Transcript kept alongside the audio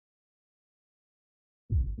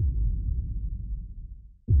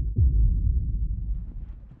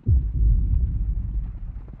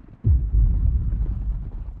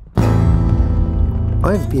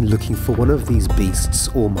I've been looking for one of these beasts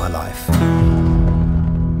all my life.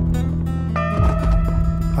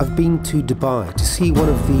 I've been to Dubai to see one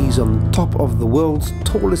of these on top of the world's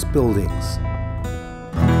tallest buildings.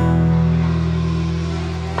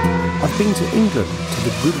 I've been to England to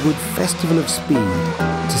the Goodwood Festival of Speed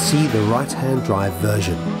to see the right-hand drive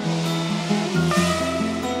version.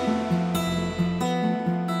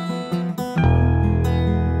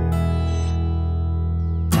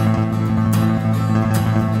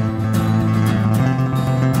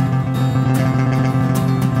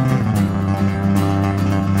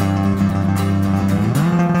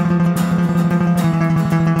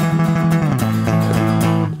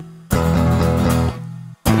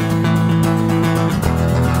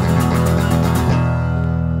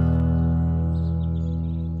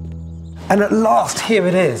 And at last, here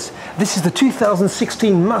it is. This is the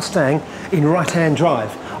 2016 Mustang in right-hand drive.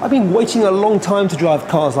 I've been waiting a long time to drive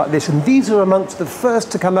cars like this, and these are amongst the first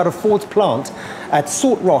to come out of Ford's plant at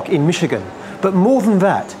Salt Rock in Michigan. But more than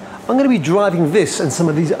that, I'm going to be driving this and some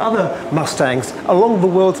of these other Mustangs along the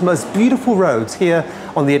world's most beautiful roads here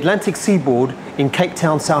on the Atlantic Seaboard in Cape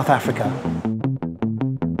Town, South Africa.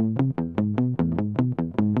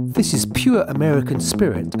 This is pure American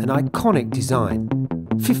spirit, an iconic design.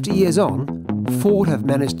 50 years on, Ford have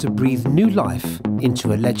managed to breathe new life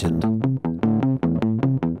into a legend.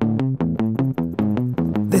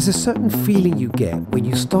 There's a certain feeling you get when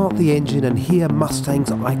you start the engine and hear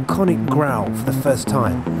Mustang's iconic growl for the first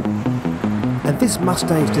time. And this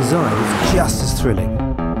Mustang's design is just as thrilling.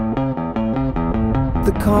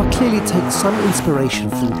 The car clearly takes some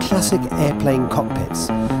inspiration from classic airplane cockpits,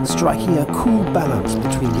 striking a cool balance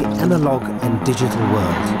between the analog and digital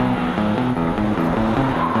world.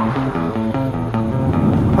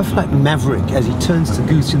 I feel like Maverick as he turns to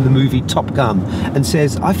Goose in the movie Top Gun and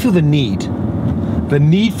says, I feel the need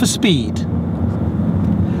for speed.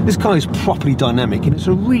 This car is properly dynamic and it's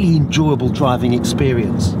a really enjoyable driving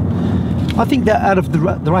experience. I think that out of the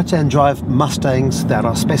right-hand drive Mustangs that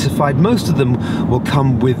are specified, most of them will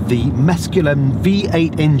come with the masculine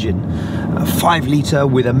V8 engine, a 5-litre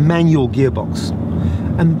with a manual gearbox.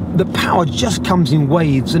 And the power just comes in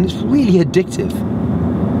waves and it's really addictive.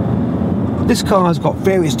 This car has got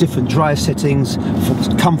various different drive settings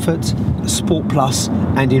for comfort, Sport Plus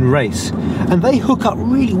and in race. And they hook up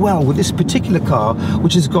really well with this particular car,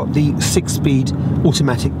 which has got the 6-speed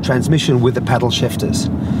automatic transmission with the paddle shifters.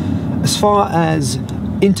 As far as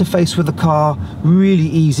interface with the car, really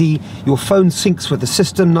easy. Your phone syncs with the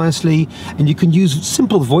system nicely, and you can use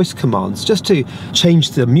simple voice commands just to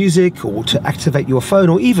change the music or to activate your phone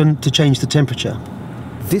or even to change the temperature.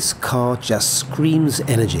 This car just screams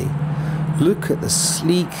energy. Look at the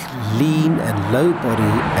sleek, lean and low body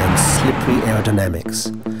and slippery aerodynamics.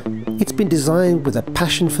 It's been designed with a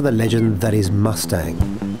passion for the legend that is Mustang,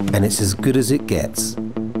 and it's as good as it gets.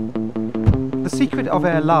 The secret of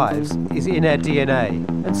our lives is in our DNA,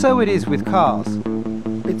 and so it is with cars.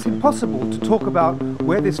 It's impossible to talk about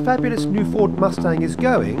where this fabulous new Ford Mustang is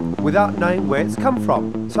going without knowing where it's come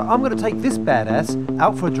from. So I'm going to take this badass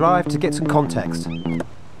out for a drive to get some context.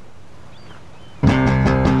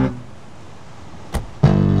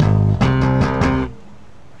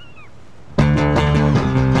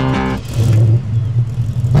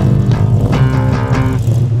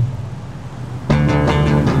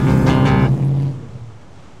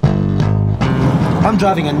 I'm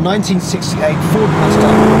driving a 1968 Ford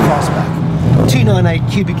Mustang fastback,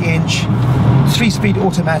 298 cubic inch, 3-speed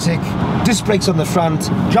automatic, disc brakes on the front,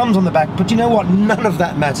 drums on the back, but you know what? None of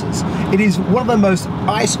that matters. It is one of the most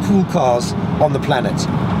ice-cool cars on the planet.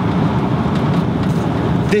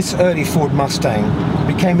 This early Ford Mustang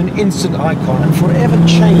became an instant icon and forever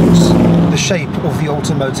changed the shape of the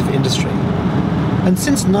automotive industry. And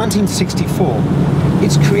since 1964,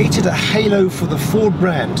 it's created a halo for the Ford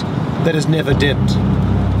brand that has never dimmed.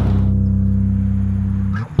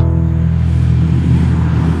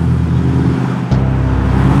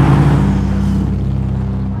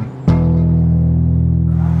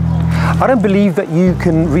 I don't believe that you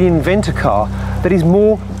can reinvent a car that is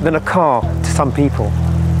more than a car to some people.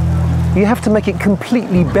 You have to make it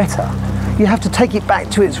completely better. You have to take it back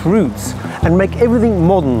to its roots and make everything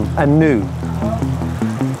modern and new.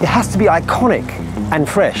 It has to be iconic and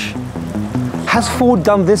fresh. Has Ford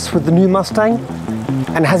done this with the new Mustang?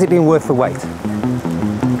 And has it been worth the wait?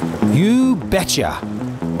 You betcha!